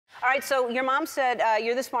All right, so your mom said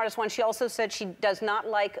you're the smartest one. She also said she does not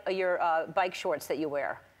like your bike shorts that you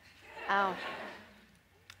wear. Oh.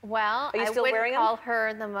 Well, I would call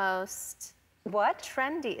her the most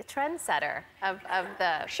trendsetter of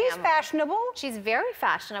the She's fashionable. She's very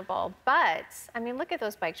fashionable, but I mean, look at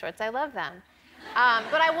those bike shorts. I love them.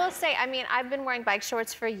 But I will say, I mean, I've been wearing bike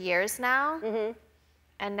shorts for years now. Mm-hmm.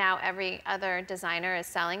 And now every other designer is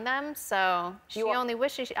selling them, so she only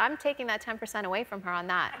wishes I'm taking that 10% away from her on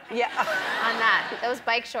that. Yeah. On that, those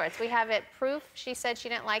bike shorts. We have it proof. She said she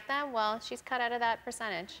didn't like them. Well, she's cut out of that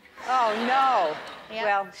percentage. Oh, no. Yep.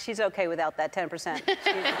 Well, she's okay without that 10%.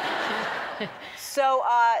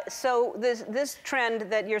 So this trend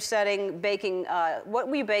that you're setting, baking, what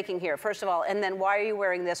were you baking here, first of all? And then why are you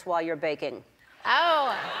wearing this while you're baking?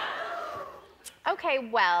 Oh. Okay,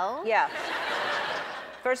 well. Yeah.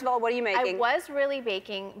 First of all, what are you making? I was really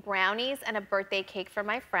baking brownies and a birthday cake for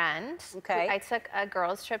my friend. Okay. I took a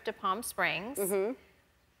girls' trip to Palm Springs. Mm-hmm.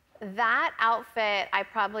 That outfit, I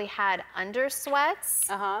probably had under sweats,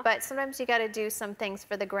 but sometimes you gotta do some things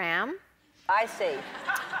for the gram. I see.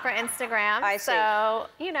 For Instagram. I see. So,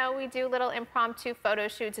 you know, we do little impromptu photo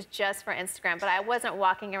shoots just for Instagram, but I wasn't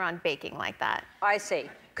walking around baking like that. I see.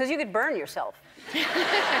 Because you could burn yourself.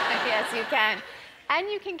 Yes, you can. And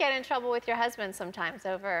you can get in trouble with your husband sometimes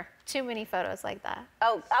over too many photos like that.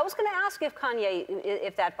 Oh, I was going to ask if Kanye,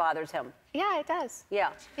 if that bothers him. Yeah, it does.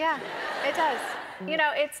 Yeah. Yeah, it does. You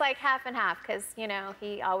know, it's like half and half because, you know,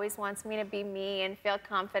 he always wants me to be me and feel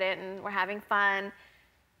confident and we're having fun,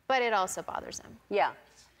 but it also bothers him. Yeah,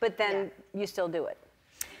 but then you still do it.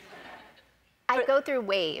 I go through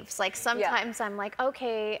waves. Like sometimes I'm like,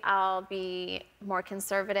 okay, I'll be more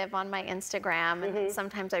conservative on my Instagram. And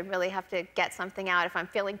sometimes I really have to get something out if I'm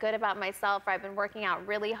feeling good about myself or I've been working out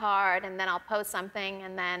really hard and then I'll post something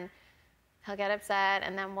and then he'll get upset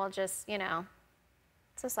and then we'll just, you know,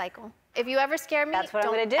 it's a cycle. If you ever scare me, that's what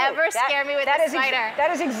I'm gonna do. Ever scare me with a spider.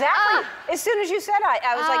 That is exactly, as soon as you said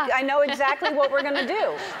I was like, I know exactly what we're gonna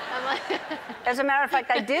do. I'm like, as a matter of fact,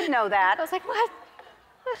 I did know that. I was like, what?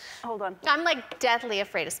 Hold on. I'm like deathly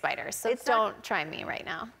afraid of spiders, so don't try me right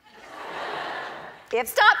now.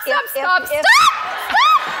 Stop! Ah,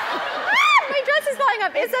 my dress is falling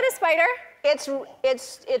up. Is that a spider? It's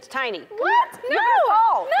tiny. What? No!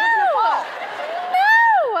 No! No!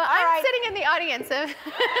 No! I'm right. sitting in the audience. I'm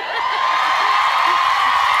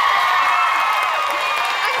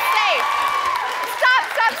safe. Stop!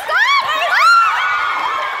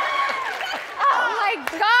 Oh my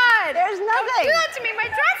God! There's nothing. Don't do that to me. My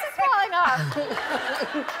dress is falling off.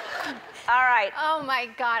 All right. Oh my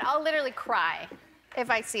God! I'll literally cry if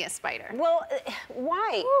I see a spider. Well,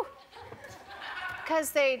 why?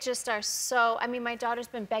 Because they just are so, I mean, my daughter's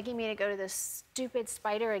been begging me to go to this stupid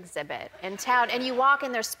spider exhibit in town, and you walk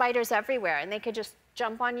and there's spiders everywhere, and they could just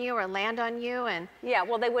jump on you or land on you, and... Yeah,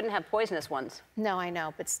 well, they wouldn't have poisonous ones. No, I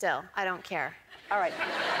know, but still, I don't care. All right.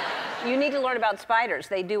 You need to learn about spiders.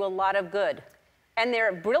 They do a lot of good. And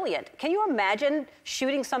they're brilliant. Can you imagine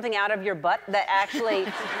shooting something out of your butt that actually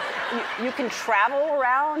you can travel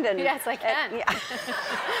around and... Yes, I can.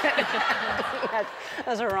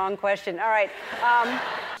 That's a wrong question. All right.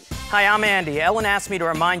 Hi, I'm Andy. Ellen asked me to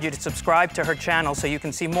remind you to subscribe to her channel so you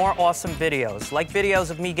can see more awesome videos, like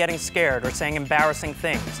videos of me getting scared or saying embarrassing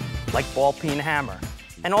things, like ball peen hammer,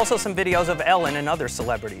 and also some videos of Ellen and other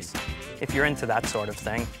celebrities, if you're into that sort of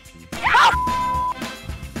thing. Oh!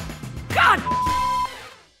 God!